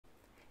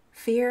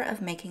Fear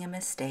of making a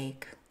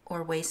mistake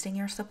or wasting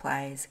your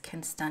supplies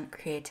can stunt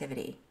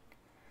creativity.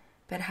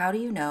 But how do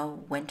you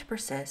know when to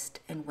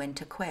persist and when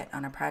to quit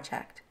on a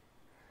project?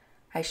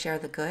 I share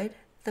the good,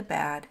 the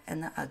bad,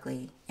 and the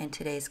ugly in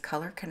today's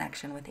Color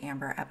Connection with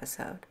Amber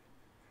episode,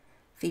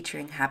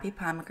 featuring Happy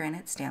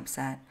Pomegranates Stamp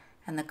Set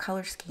and the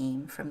color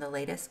scheme from the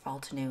latest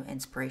Altenew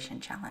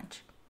Inspiration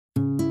Challenge.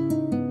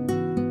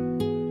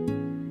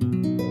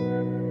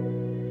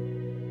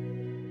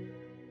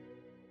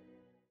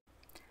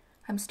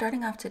 I'm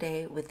starting off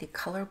today with the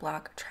color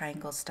block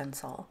triangle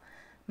stencil.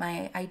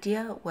 My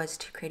idea was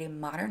to create a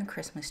modern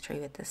Christmas tree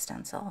with this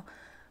stencil,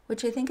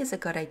 which I think is a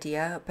good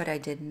idea, but I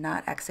did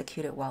not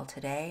execute it well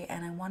today,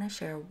 and I want to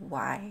share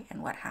why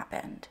and what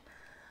happened.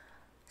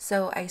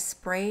 So I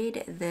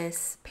sprayed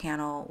this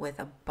panel with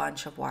a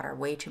bunch of water,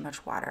 way too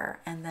much water,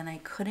 and then I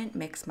couldn't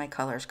mix my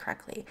colors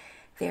correctly.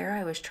 There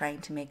I was trying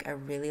to make a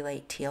really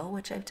light teal,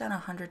 which I've done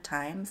 100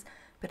 times,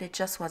 but it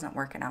just wasn't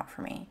working out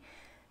for me.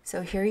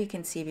 So here you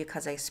can see,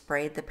 because I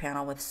sprayed the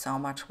panel with so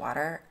much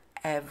water,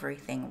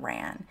 everything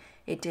ran.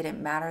 It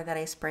didn't matter that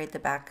I sprayed the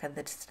back of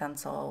the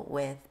stencil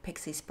with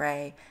pixie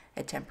spray,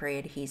 a temporary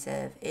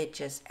adhesive,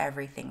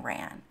 everything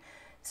ran.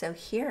 So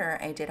here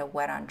I did a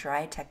wet on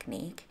dry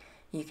technique.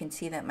 You can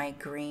see that my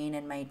green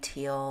and my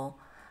teal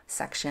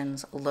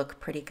sections look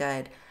pretty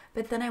good,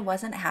 but then I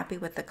wasn't happy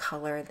with the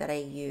color that I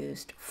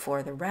used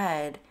for the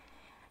red,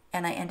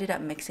 and I ended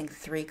up mixing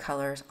 3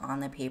 colors on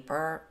the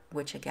paper,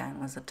 which again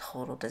was a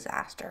total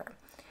disaster.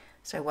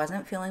 So I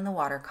wasn't feeling the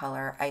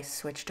watercolor. I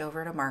switched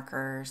over to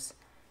markers.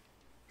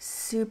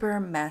 Super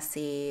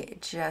messy.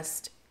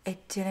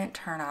 It didn't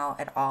turn out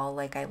at all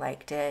like I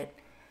liked it.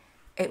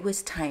 It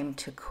was time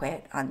to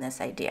quit on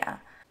this idea.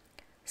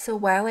 So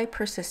while I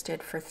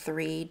persisted for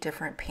 3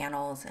 different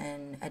panels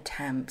and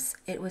attempts,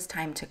 it was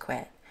time to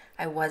quit.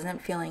 I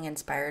wasn't feeling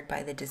inspired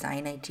by the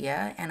design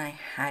idea, and I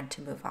had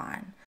to move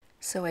on.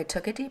 So I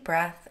took a deep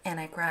breath and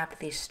I grabbed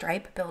the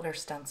Stripe Builder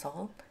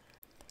stencil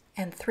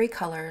and 3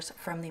 colors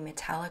from the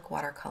metallic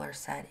watercolor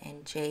set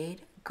in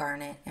Jade,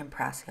 Garnet, and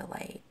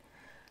Prasiolite.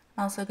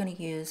 I'm also going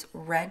to use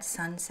Red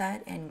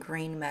Sunset and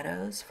Green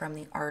Meadows from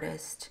the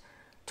Artist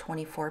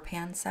 24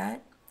 pan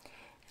set.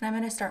 And I'm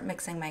going to start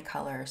mixing my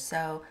colors.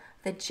 So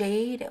the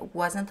Jade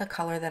wasn't the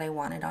color that I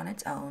wanted on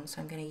its own, so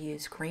I'm going to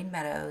use Green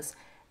Meadows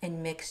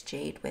and mix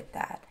Jade with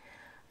that.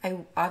 I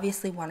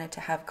obviously wanted to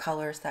have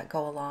colors that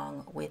go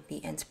along with the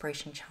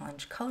Inspiration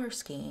Challenge color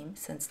scheme,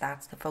 since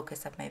that's the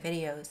focus of my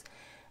videos,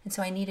 and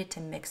so I needed to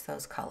mix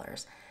those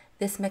colors.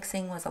 This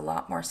mixing was a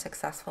lot more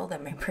successful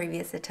than my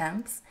previous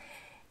attempts,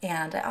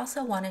 and I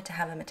also wanted to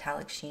have a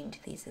metallic sheen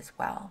to these as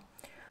well.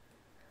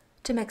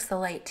 To mix the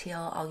light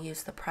teal, I'll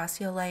use the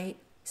Prasiolite,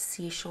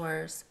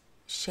 Seashores,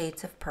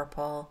 Shades of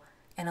Purple,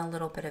 and a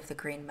little bit of the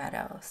Green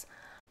Meadows.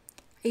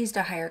 I used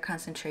a higher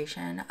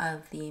concentration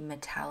of the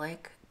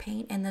metallic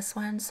paint in this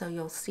one, so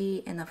you'll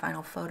see in the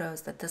final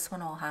photos that this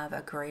one will have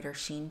a greater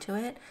sheen to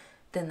it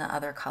than the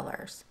other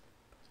colors.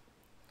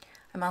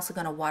 I'm also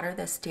going to water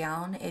this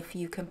down. If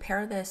you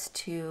compare this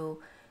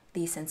to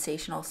the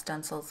Sensational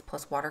Stencils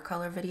plus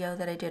Watercolor video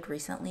that I did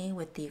recently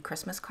with the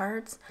Christmas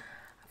cards,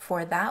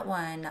 for that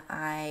one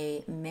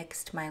I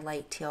mixed my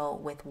light teal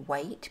with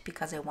white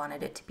because I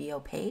wanted it to be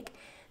opaque.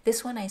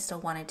 This one I still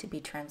wanted to be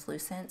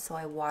translucent, so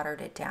I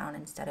watered it down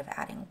instead of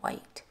adding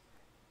white.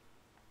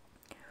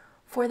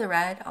 For the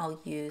red, I'll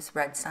use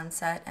Red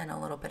Sunset and a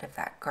little bit of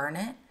that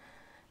Garnet.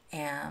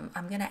 And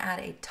I'm going to add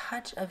a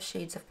touch of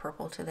Shades of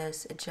Purple to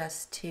this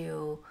just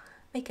to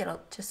make it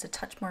just a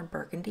touch more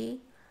burgundy,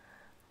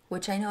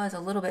 which I know is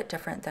a little bit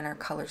different than our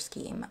color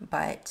scheme,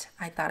 but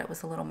I thought it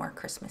was a little more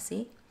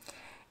Christmassy.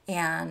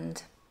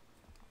 And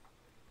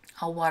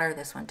I'll water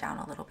this one down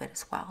a little bit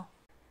as well.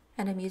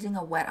 And I'm using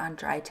a wet on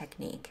dry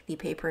technique. The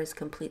paper is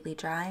completely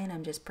dry and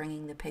I'm just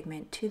bringing the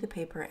pigment to the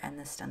paper and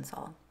the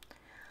stencil.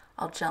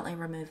 I'll gently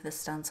remove the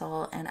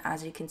stencil, and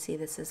as you can see,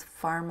 this is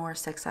far more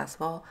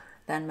successful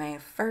than my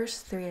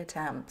first 3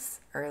 attempts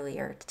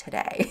earlier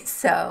today.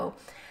 So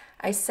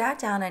I sat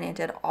down and I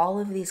did all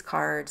of these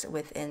cards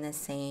within the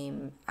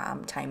same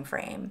time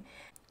frame.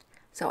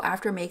 So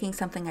after making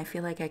something I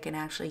feel like I can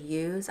actually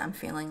use, I'm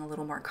feeling a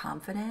little more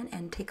confident.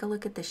 And take a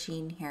look at the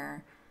sheen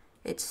here.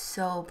 It's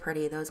so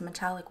pretty. Those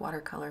metallic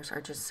watercolors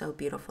are just so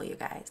beautiful, you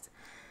guys.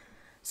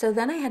 So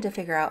then I had to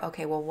figure out,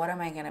 okay, well, what am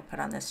I going to put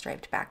on this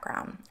striped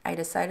background? I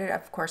decided,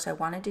 of course, I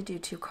wanted to do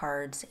 2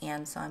 cards,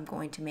 and so I'm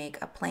going to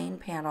make a plain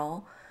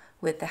panel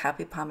with the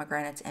Happy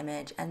Pomegranates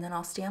image, and then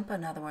I'll stamp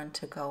another one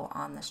to go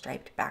on the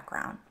striped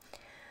background.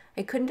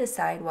 I couldn't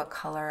decide what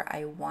color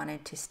I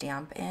wanted to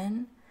stamp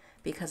in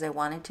because I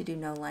wanted to do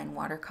no line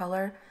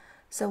watercolor.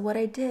 So what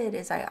I did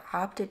is I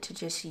opted to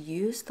just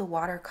use the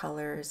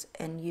watercolors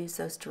and use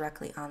those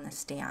directly on the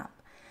stamp.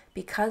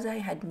 Because I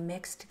had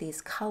mixed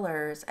these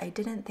colors, I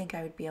didn't think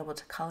I would be able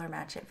to color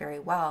match it very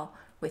well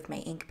with my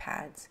ink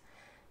pads.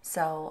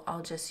 So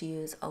I'll just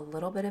use a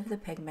little bit of the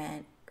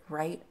pigment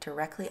right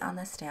directly on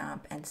the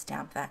stamp and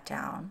stamp that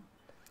down.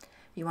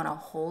 You want to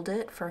hold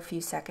it for a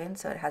few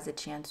seconds so it has a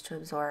chance to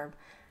absorb.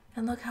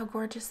 And look how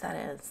gorgeous that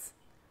is.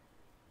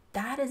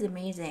 that is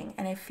amazing.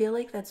 And I feel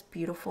like that's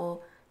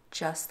beautiful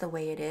just the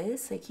way it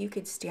is. Like you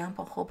could stamp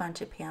a whole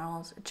bunch of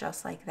panels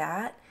just like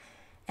that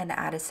and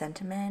add a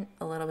sentiment,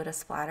 a little bit of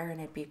splatter,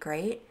 and it'd be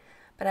great.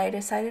 But I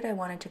decided I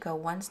wanted to go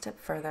one step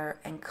further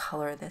and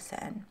color this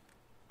in.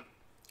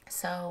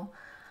 So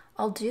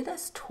I'll do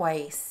this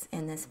twice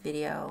in this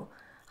video.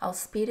 I'll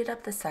speed it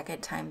up the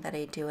second time that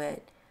I do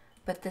it,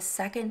 but the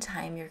second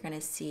time you're going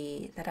to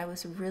see that I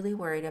was really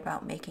worried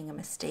about making a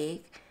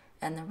mistake,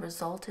 and the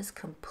result is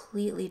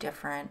completely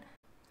different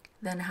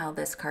than how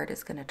this card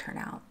is going to turn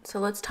out. So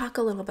let's talk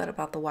a little bit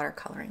about the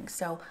watercoloring.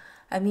 So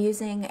I'm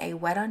using a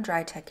wet on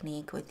dry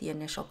technique with the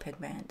initial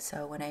pigment.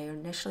 So when I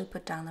initially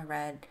put down the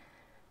red,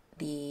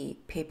 the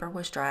paper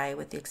was dry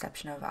with the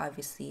exception of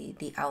obviously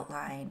the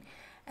outline.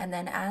 And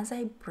then as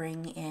I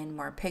bring in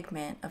more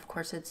pigment, of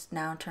course, it's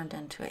now turned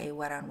into a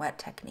wet on wet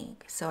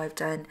technique. So I've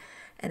done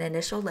an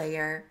initial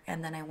layer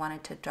and then I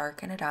wanted to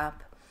darken it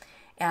up.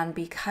 And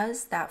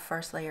because that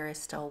first layer is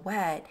still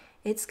wet,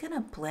 it's gonna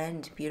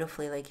blend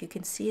beautifully. Like you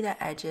can see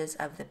the edges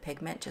of the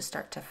pigment just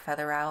start to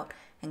feather out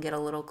and get a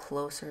little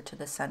closer to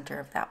the center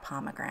of that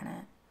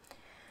pomegranate.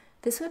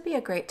 This would be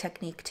a great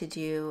technique to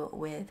do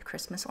with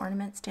Christmas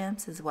ornament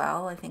stamps as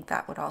well. I think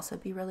that would also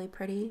be really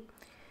pretty.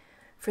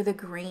 For the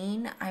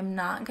green, I'm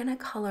not gonna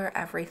color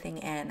everything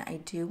in. I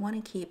do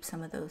wanna keep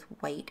some of those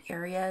white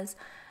areas,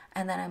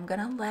 and then I'm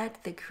gonna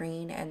let the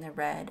green and the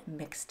red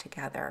mix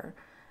together,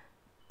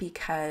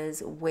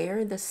 because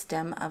where the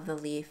stem of the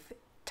leaf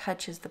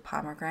touches the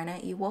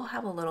pomegranate, you will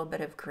have a little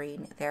bit of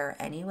green there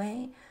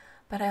anyway,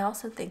 but I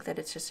also think that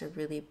it's just a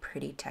really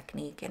pretty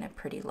technique and a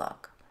pretty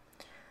look.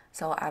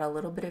 So I'll add a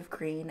little bit of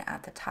green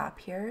at the top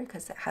here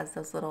because it has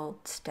those little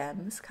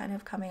stems kind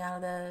of coming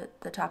out of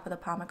the top of the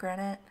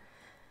pomegranate.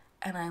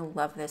 And I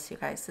love this, you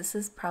guys. This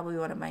is probably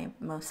one of my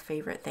most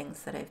favorite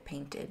things that I've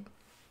painted.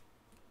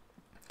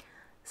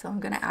 So I'm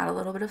gonna add a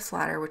little bit of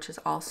splatter, which is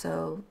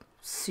also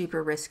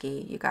super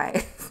risky, you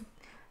guys.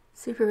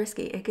 Super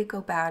risky. It could go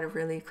bad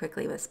really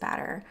quickly with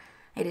spatter.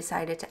 I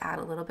decided to add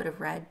a little bit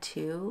of red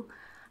too.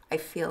 I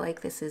feel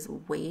like this is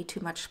way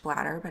too much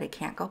splatter, but I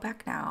can't go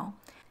back now.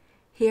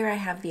 Here I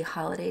have the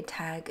holiday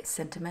tag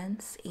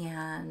sentiments,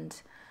 and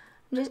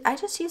I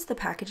just use the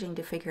packaging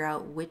to figure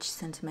out which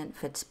sentiment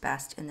fits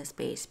best in this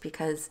base,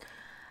 because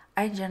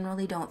I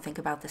generally don't think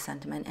about the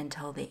sentiment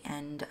until the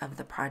end of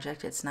the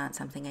project. It's not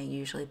something I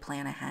usually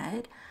plan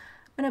ahead.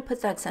 I'm going to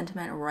put that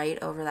sentiment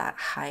right over that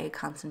high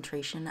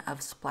concentration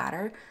of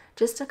splatter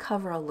just to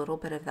cover a little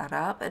bit of that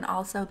up, and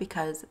also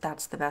because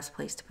that's the best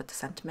place to put the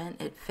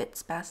sentiment. It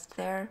fits best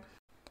there.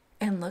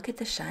 And look at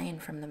the shine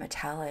from the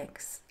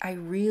metallics. I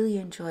really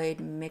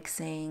enjoyed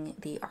mixing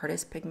the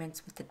artist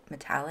pigments with the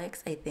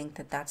metallics. I think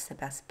that that's the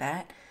best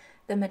bet.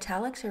 The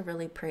metallics are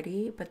really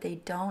pretty, but they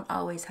don't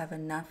always have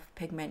enough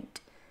pigment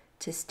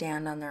to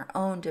stand on their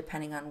own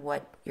depending on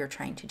what you're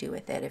trying to do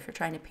with it. If you're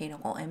trying to paint a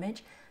whole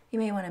image, you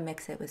may want to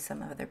mix it with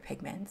some other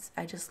pigments.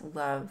 I just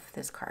love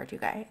this card, you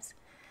guys.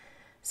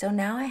 So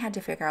now I had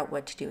to figure out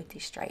what to do with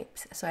these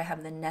stripes. So I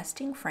have the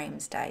nesting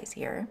frames dies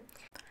here.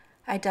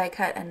 I die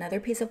cut another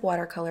piece of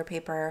watercolor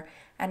paper,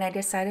 and I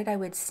decided I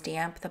would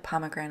stamp the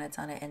pomegranates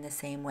on it in the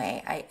same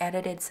way. I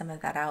edited some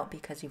of that out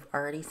because you've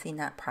already seen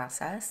that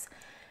process.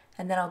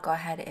 And then I'll go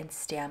ahead and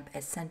stamp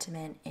a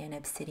sentiment in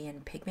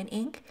obsidian pigment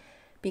ink.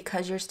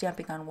 Because you're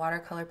stamping on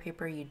watercolor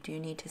paper, you do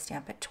need to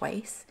stamp it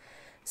twice.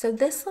 So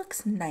this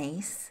looks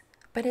nice,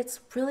 but it's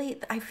really,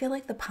 I feel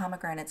like the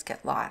pomegranates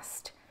get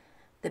lost.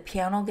 The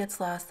piano gets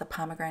lost, the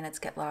pomegranates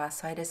get lost,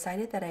 so I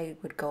decided that I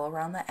would go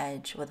around the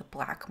edge with a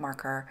black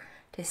marker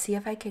to see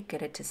if I could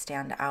get it to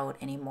stand out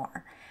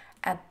anymore.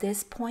 At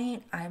this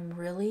point, I'm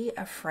really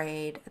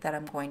afraid that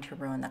I'm going to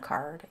ruin the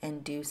card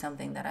and do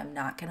something that I'm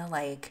not going to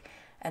like,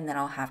 and then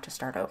I'll have to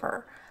start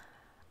over.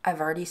 I've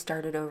already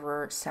started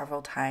over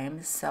several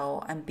times,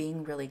 so I'm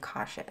being really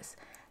cautious.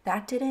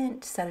 That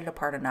didn't set it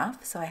apart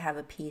enough, so I have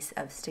a piece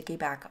of sticky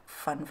back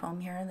fun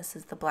foam here. This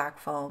is the black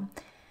foam.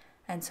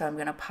 And so I'm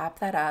going to pop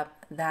that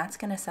up. That's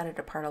going to set it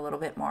apart a little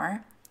bit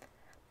more.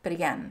 But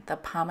again, the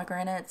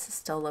pomegranates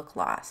still look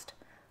lost.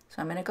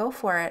 So I'm going to go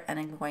for it and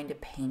I'm going to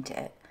paint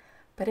it.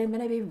 But I'm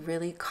going to be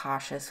really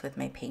cautious with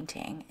my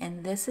painting.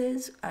 And this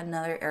is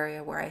another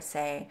area where I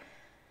say,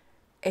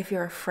 if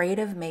you're afraid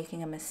of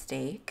making a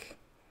mistake,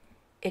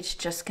 it's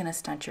just going to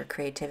stunt your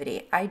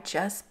creativity. I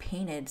just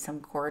painted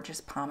some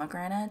gorgeous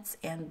pomegranates,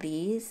 and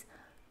these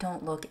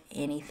don't look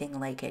anything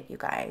like it, you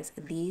guys.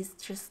 These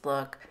just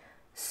look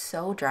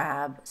so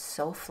drab,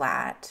 so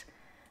flat.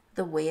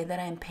 The way that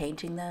I'm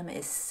painting them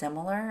is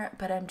similar,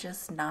 but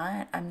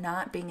I'm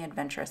not being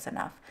adventurous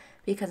enough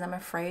because I'm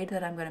afraid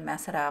that I'm going to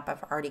mess it up.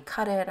 I've already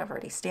cut it, I've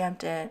already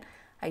stamped it.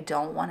 I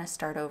don't want to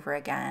start over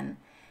again.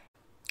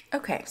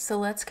 Okay, so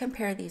let's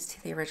compare these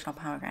to the original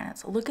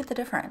pomegranates. Look at the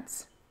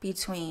difference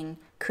between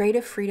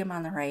creative freedom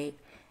on the right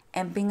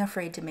and being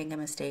afraid to make a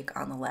mistake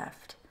on the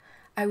left.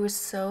 I was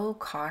so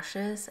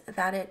cautious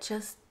that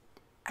it's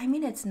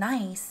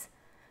nice,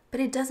 but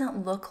it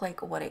doesn't look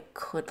like what it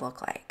could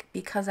look like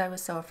because I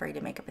was so afraid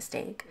to make a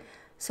mistake.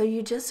 So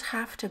you just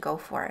have to go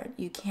for it.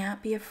 You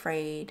can't be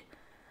afraid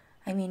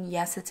I mean,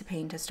 yes, it's a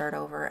pain to start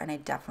over, and I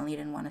definitely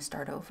didn't want to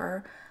start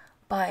over,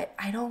 but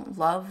I don't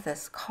love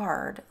this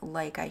card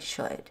like I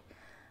should.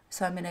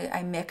 So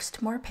I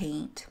mixed more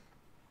paint.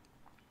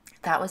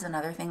 That was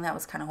another thing that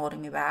was kind of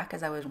holding me back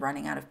as I was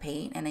running out of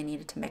paint and I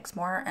needed to mix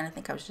more, and I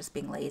think I was just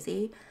being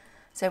lazy.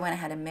 So I went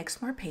ahead and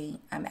mixed more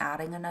paint. I'm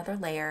adding another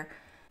layer,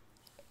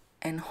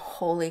 and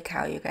holy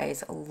cow, you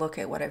guys, look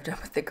at what I've done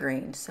with the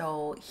green.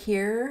 So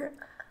here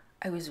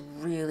I was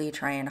really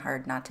trying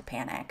hard not to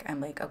panic.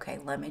 I'm like, okay,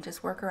 let me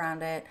just work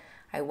around it.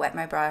 I wet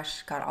my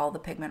brush, got all the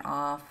pigment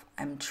off.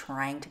 I'm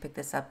trying to pick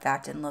this up.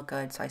 That didn't look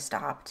good, so I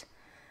stopped.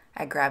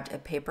 I grabbed a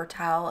paper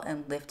towel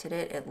and lifted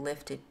it. It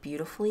lifted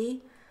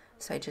beautifully.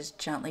 So I just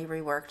gently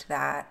reworked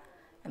that.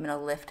 I'm going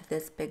to lift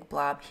this big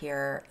blob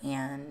here,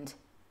 and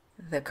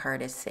the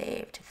card is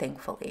saved,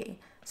 thankfully.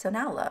 So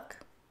now look.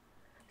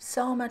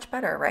 So much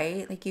better,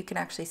 right? Like you can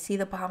actually see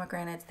the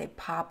pomegranates, they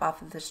pop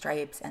off of the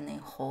stripes and they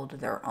hold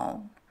their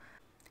own.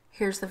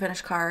 Here's the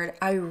finished card.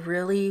 I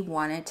really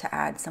wanted to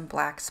add some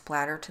black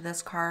splatter to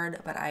this card,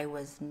 but I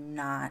was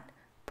not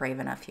brave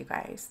enough, you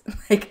guys.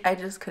 Like I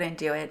just couldn't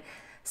do it.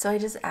 So I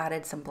just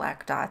added some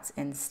black dots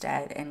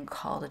instead and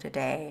called it a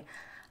day.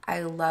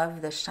 I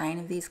love the shine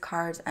of these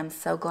cards. I'm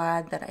so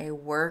glad that I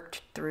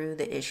worked through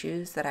the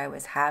issues that I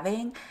was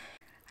having.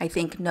 I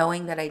think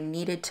knowing that I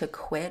needed to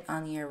quit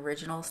on the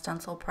original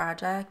stencil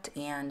project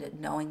and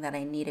knowing that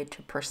I needed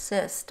to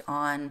persist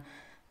on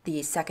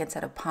the second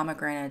set of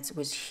pomegranates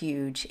was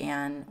huge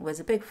and was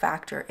a big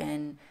factor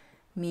in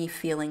me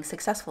feeling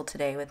successful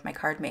today with my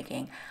card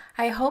making.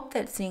 I hope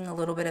that seeing a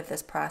little bit of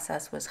this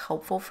process was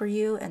helpful for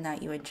you and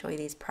that you enjoy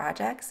these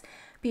projects.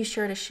 Be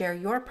sure to share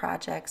your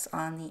projects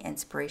on the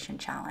Inspiration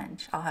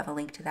Challenge. I'll have a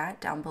link to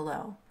that down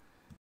below.